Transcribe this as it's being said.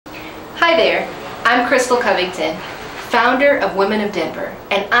Hi there, I'm Crystal Covington, founder of Women of Denver,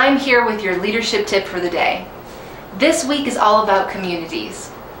 and I'm here with your leadership tip for the day. This week is all about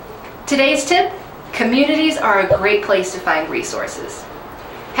communities. Today's tip: communities are a great place to find resources.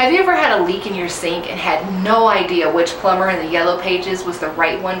 Have you ever had a leak in your sink and had no idea which plumber in the Yellow Pages was the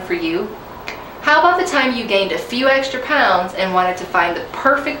right one for you? How about the time you gained a few extra pounds and wanted to find the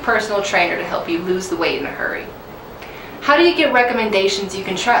perfect personal trainer to help you lose the weight in a hurry? How do you get recommendations you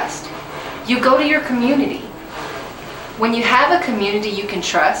can trust? You go to your community. When you have a community you can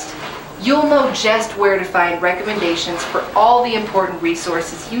trust, you'll know just where to find recommendations for all the important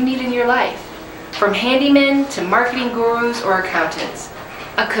resources you need in your life. From handymen to marketing gurus or accountants,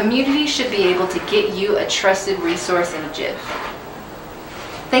 a community should be able to get you a trusted resource in a jiff.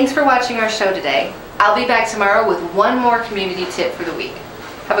 Thanks for watching our show today. I'll be back tomorrow with one more community tip for the week.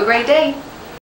 Have a great day.